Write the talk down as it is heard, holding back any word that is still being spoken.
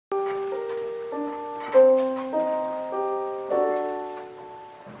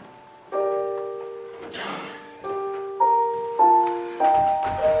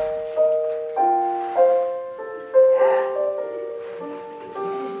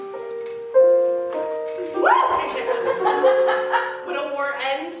When a war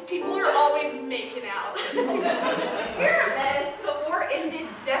ends, people are always making out. Pyramus, the war ended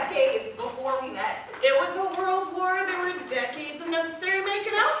decades before we met. It was a world war. There were decades of necessary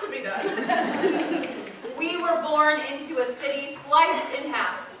making out to be done. We were born into a city sliced in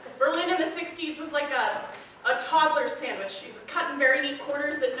half. Berlin in the 60s was like a toddler sandwich. You cut in very neat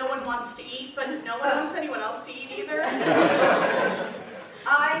quarters that no one wants to eat, but no one wants anyone else to eat either.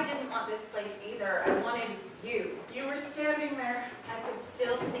 I didn't want this place either. I wanted you. You were standing there. I could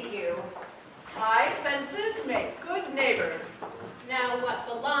still see you. High fences make good neighbors. Now what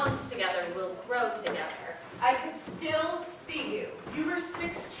belongs together will grow together. I could still see you. You were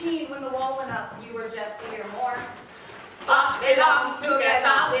 16 when the wall went up. You were just a year more. What belongs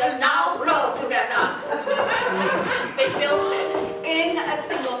together will now grow together. They built it. In a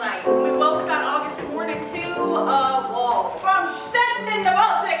single night. We woke that August morning To a wall. From Stettin in the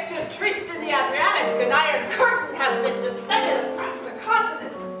Baltic to Trieste in the Adriatic, an iron curtain has been descended across the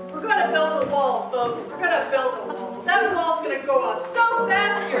continent. We're gonna build a wall, folks. We're gonna build a wall. That wall's gonna go up so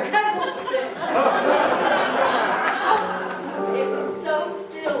fast your head will spin. It was so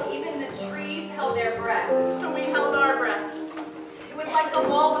still, even the trees held their breath. So we held our breath. It was like the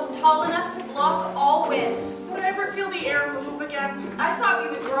wall was tall enough to block all wind. Would I ever feel the air move again? I thought we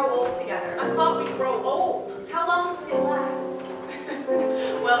would grow old together. I thought we'd grow old. How long could it last?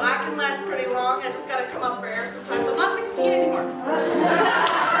 Well, I can last pretty long. I just gotta come up for air sometimes. I'm not 16 anymore.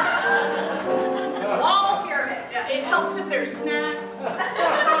 Wall pyramids. Yeah, it helps if there's snacks.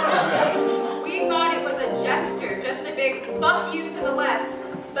 We thought it was a gesture, just a big fuck you to the West.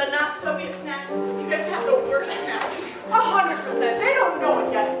 But not Soviet snacks. You guys have the worst snacks. 100%. They don't know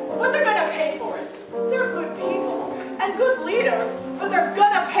it yet, but they're gonna pay for it. They're good people and good leaders, but they're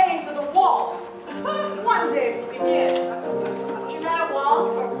gonna pay for the wall. One day we'll begin. He led a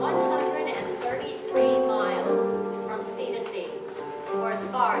wall for 133 miles from sea to sea, or as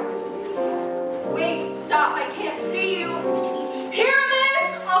far as it was used. Wait, stop, I can't see you. Pyramid!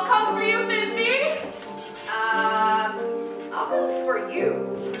 I'll come for you, Bisbee. I'll go for you.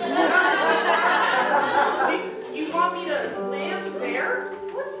 You want me to live there?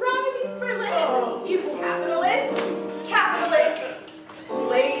 What's wrong with these Berlin? You capitalist? Capitalist.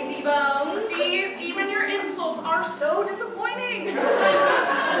 Lazy bones. See, even your insults are so disappointing.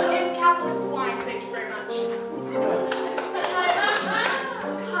 It's capitalist swine, thank you very much.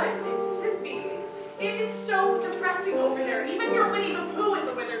 God, Bisbee, it is so depressing over there. Even your Winnie the Pooh is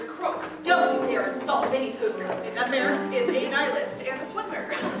a withered crook. Don't you dare insult Winnie Pooh. That bear is a nihilist and a swimmer.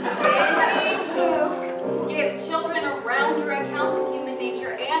 Winnie Pooh gives children a rounder account of human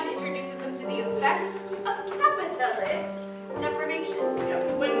nature and introduces them to the effects of capitalist deprivation. Yeah,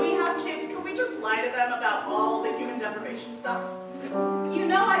 when we have kids, can we just lie to them about all the human deprivation stuff? You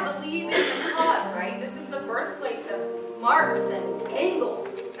know I believe in the cause, right? This is the birthplace of Marx and Engels.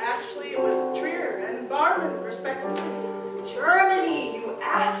 Actually, it was Trier and Barman, respectively. Germany, you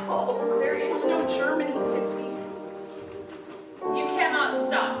asshole. There is no Germany, Bisbee. You cannot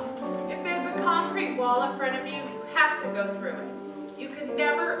stop. If there's a concrete wall in front of you, you have to go through it. You can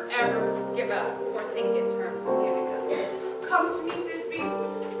never, ever give up or think in terms of giving up. Come to me, Bisbee.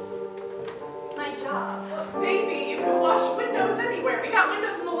 My job. Baby, you can wash windows anywhere. We got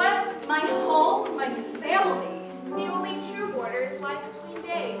windows in the West. My home, my family. The only true borders lie between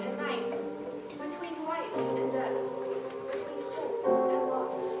day and night, between life and death, between hope and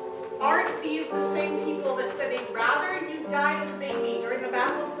loss. Aren't these the same people that said they'd rather you died as a baby during the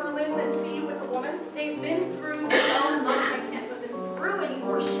Battle of Berlin than see you with a woman? They've been through so much, I can't put them through any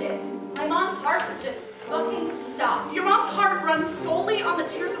more shit. My mom's heart would just fucking stop. Your mom's heart runs solely on the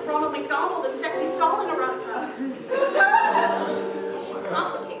tears of Ronald McDonald and sexy Stalin erotica. She's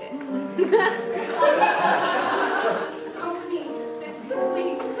complicated. Come to me, Bisbee,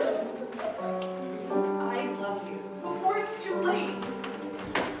 please. I love you. Before it's too late.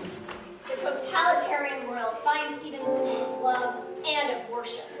 The totalitarian world finds even symbols of love and of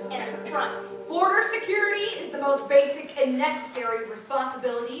worship and affront. Border security is the most basic and necessary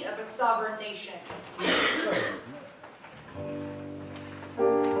responsibility of a sovereign nation.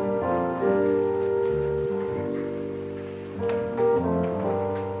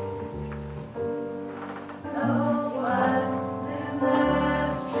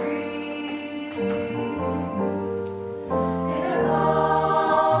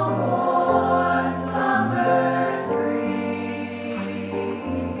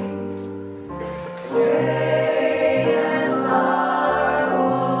 Stay.